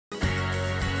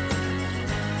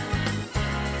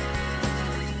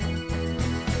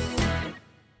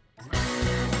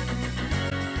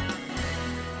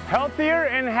Healthier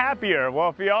and happier. Well,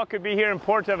 if we all could be here in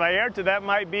Puerto Vallarta, that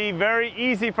might be very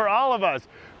easy for all of us.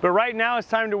 But right now it's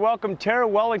time to welcome Terra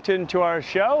Wellington to our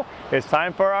show. It's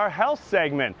time for our health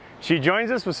segment. She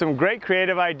joins us with some great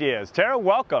creative ideas. Terra,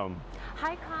 welcome.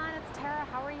 Hi, Conn. It's Terra.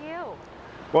 How are you?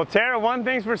 Well, Terra, one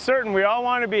thing's for certain. We all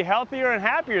want to be healthier and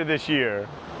happier this year.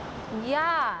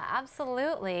 Yeah,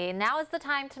 absolutely. Now is the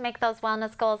time to make those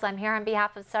wellness goals. I'm here on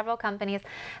behalf of several companies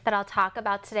that I'll talk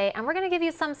about today, and we're going to give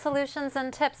you some solutions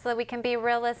and tips so that we can be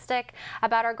realistic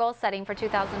about our goal setting for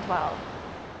 2012.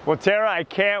 Well, Terra, I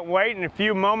can't wait. In a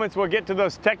few moments, we'll get to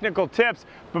those technical tips.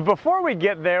 But before we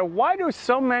get there, why do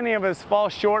so many of us fall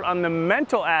short on the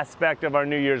mental aspect of our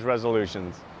New Year's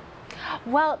resolutions?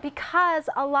 Well, because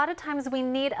a lot of times we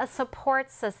need a support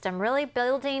system, really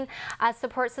building a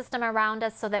support system around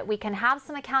us so that we can have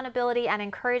some accountability, and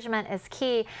encouragement is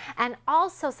key. And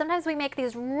also, sometimes we make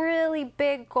these really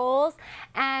big goals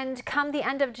and come the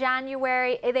end of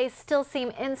January, they still seem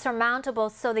insurmountable.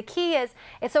 So the key is,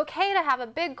 it's okay to have a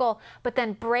big goal, but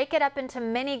then break it up into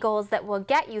mini goals that will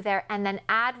get you there, and then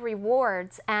add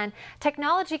rewards. And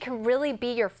technology can really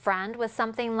be your friend with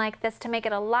something like this to make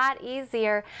it a lot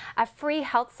easier. A free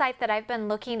health site that I've been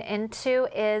looking into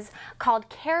is called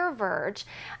CareVerge,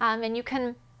 and you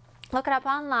can look it up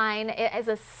online. It is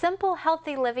a simple,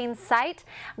 healthy living site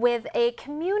with a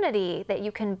community that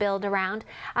you can build around.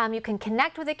 You can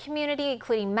connect with a community,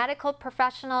 including medical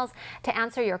professionals, to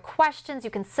answer your questions. You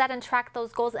can set and track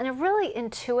those goals in a really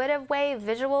intuitive way,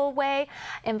 visual way.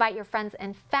 Invite your friends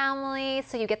and family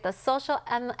so you get the social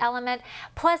element.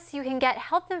 Plus, you can get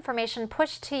health information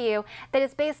pushed to you that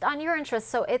is based on your interests,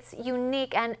 so it's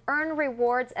unique, and earn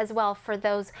rewards as well for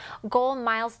those goal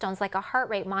milestones like a heart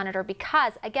rate monitor,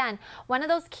 because again, one of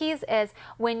those keys is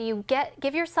when you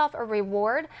give yourself a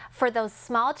reward for those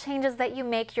small changes that you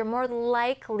make, you're more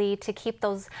likely to keep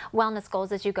those wellness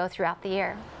goals as you go throughout the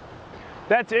year.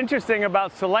 That's interesting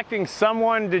about selecting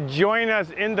someone to join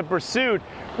us in the pursuit.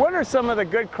 What are some of the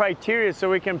good criteria so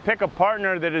we can pick a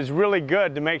partner that is really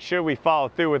good to make sure we follow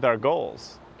through with our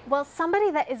goals? Well,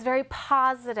 somebody that is very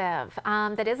positive,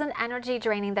 that isn't energy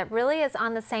draining, that really is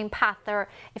on the same path. Or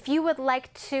if you would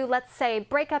like to, let's say,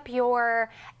 break up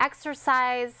your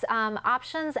exercise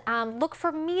options, look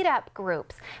for meetup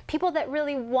groups. People that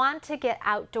really want to get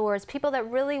outdoors, people that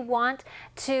really want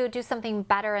to do something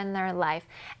better in their life.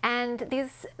 And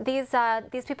these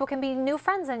people can be new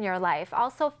friends in your life.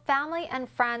 Also, family and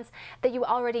friends that you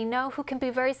already know who can be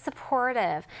very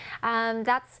supportive.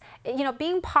 That's, you know,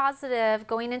 being positive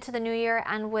going into the new year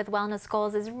and with wellness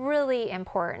goals is really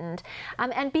important.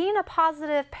 And being a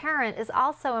positive parent is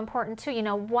also important too. You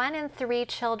know, 1 in 3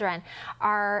 children,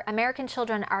 American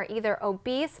children, are either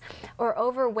obese or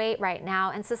overweight right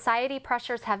now, and society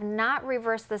pressures have not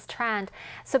reversed this trend.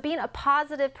 So being a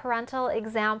positive parental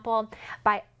example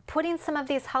by putting some of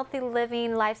these healthy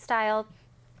living lifestyle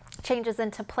changes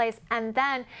into place, and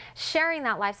then sharing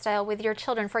that lifestyle with your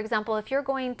children. For example, if you're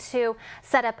going to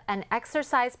set up an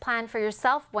exercise plan for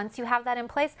yourself, once you have that in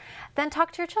place, then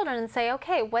talk to your children and say,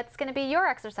 okay, what's going to be your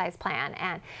exercise plan?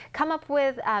 And come up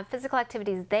with physical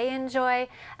activities they enjoy.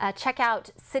 Check out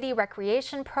city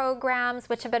recreation programs,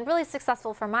 which have been really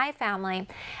successful for my family.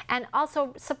 And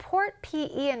also support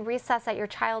PE and recess at your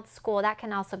child's school. That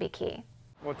can also be key.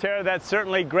 Well, Terra, that's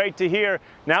certainly great to hear.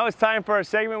 Now it's time for a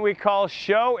segment we call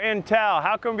Show and Tell.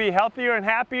 How can we be healthier and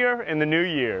happier in the new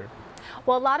year?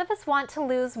 Well, a lot of us want to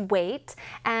lose weight,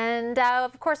 and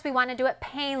of course we want to do it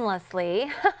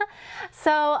painlessly.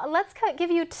 So let's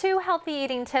give you 2 healthy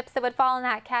eating tips that would fall in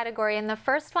that category, and the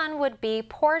first one would be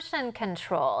portion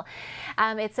control.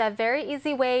 It's a very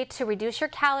easy way to reduce your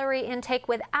calorie intake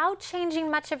without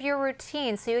changing much of your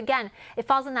routine. So again, it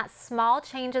falls in that small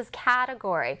changes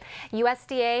category.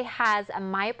 USDA has a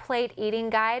My Plate eating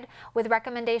guide with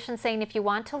recommendations saying if you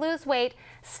want to lose weight,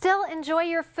 still enjoy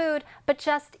your food, but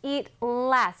just eat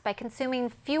less by consuming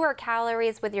fewer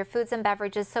calories with your foods and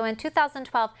beverages. So in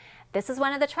 2012, this is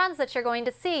one of the trends that you're going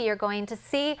to see. You're going to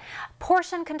see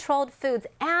portion-controlled foods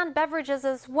and beverages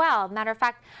as well. Matter of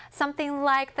fact, something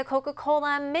like the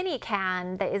Coca-Cola mini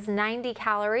can that is 90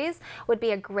 calories would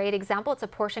be a great example. It's a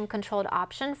portion-controlled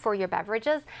option for your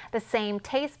beverages. The same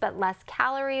taste but less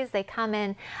calories. They come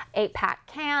in 8-pack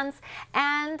cans,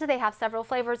 and they have several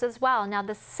flavors as well. Now,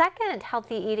 the second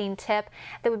healthy eating tip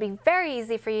that would be very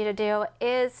easy for you to do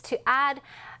is to add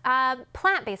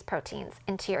plant-based proteins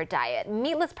into your diet.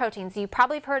 Meatless proteins, you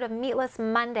probably have heard of meatless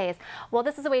Mondays. Well,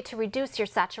 this is a way to reduce your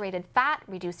saturated fat,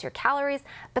 reduce your calories,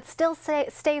 but still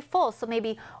stay full. So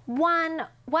maybe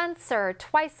once or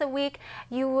twice a week,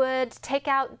 you would take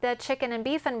out the chicken and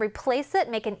beef and replace it,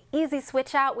 make an easy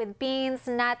switch out with beans,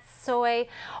 nuts, soy,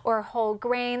 or whole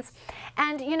grains.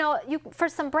 And you know, for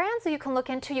some brands that you can look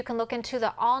into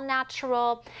the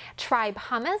all-natural Tribe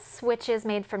hummus, which is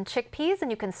made from chickpeas,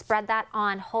 and you can spread that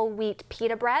on whole wheat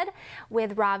pita bread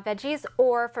with raw veggies.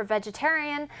 Or for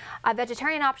vegetarian, a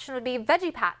vegetarian option would be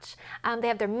Veggie Patch. They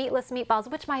have their meatless meatballs,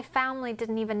 which my family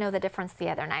didn't even know the difference the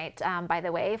other night, by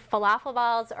the way. Falafel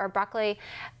balls or broccoli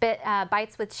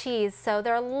bites with cheese. So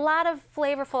there are a lot of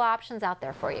flavorful options out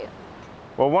there for you.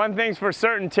 Well, one thing's for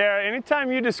certain, Tara,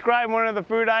 anytime you describe one of the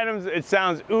food items, it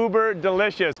sounds uber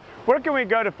delicious. Where can we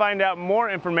go to find out more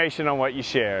information on what you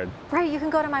shared? Right, you can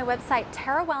go to my website,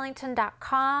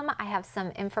 terrawellington.com. I have some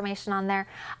information on there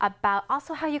about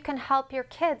also how you can help your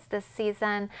kids this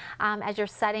season as you're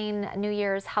setting New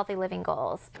Year's healthy living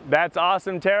goals. That's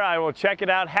awesome, Tara. I will check it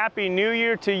out. Happy New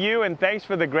Year to you, and thanks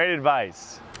for the great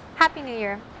advice. Happy New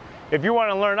Year. If you want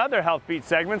to learn other Health Beat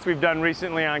segments we've done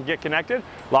recently on Get Connected,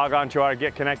 log on to our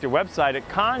Get Connected website at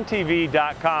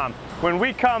conntv.com. When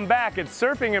we come back, it's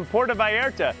surfing in Puerto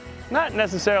Vallarta, not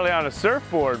necessarily on a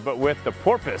surfboard, but with the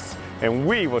porpoise. And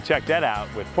we will check that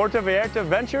out with Puerto Vallarta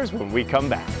Ventures when we come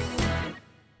back.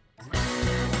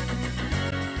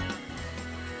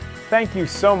 Thank you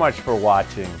so much for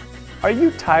watching. Are you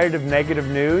tired of negative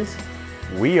news?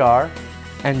 We are.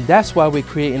 And that's why we're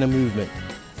creating a movement.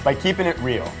 By keeping it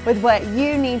real. With what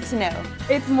you need to know.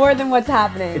 It's more than what's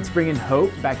happening. It's bringing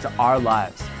hope back to our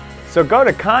lives. So go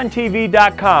to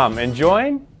conntv.com and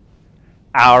join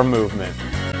our movement.